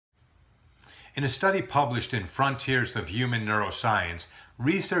In a study published in Frontiers of Human Neuroscience,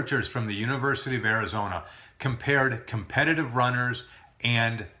 researchers from the University of Arizona compared competitive runners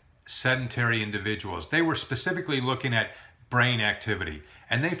and sedentary individuals. They were specifically looking at brain activity,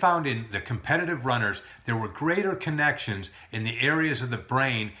 and they found in the competitive runners there were greater connections in the areas of the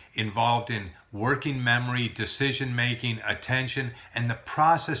brain involved in working memory, decision making, attention, and the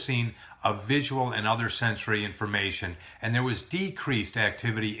processing of visual and other sensory information, and there was decreased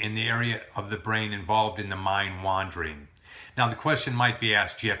activity in the area of the brain involved in the mind wandering. Now the question might be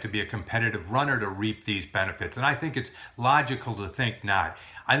asked, do you have to be a competitive runner to reap these benefits? And I think it's logical to think not.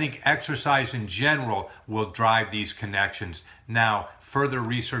 I think exercise in general will drive these connections. Now, further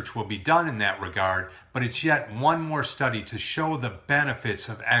research will be done in that regard, but it's yet one more study to show the benefits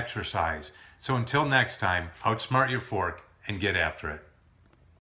of exercise. So until next time, outsmart your fork and get after it.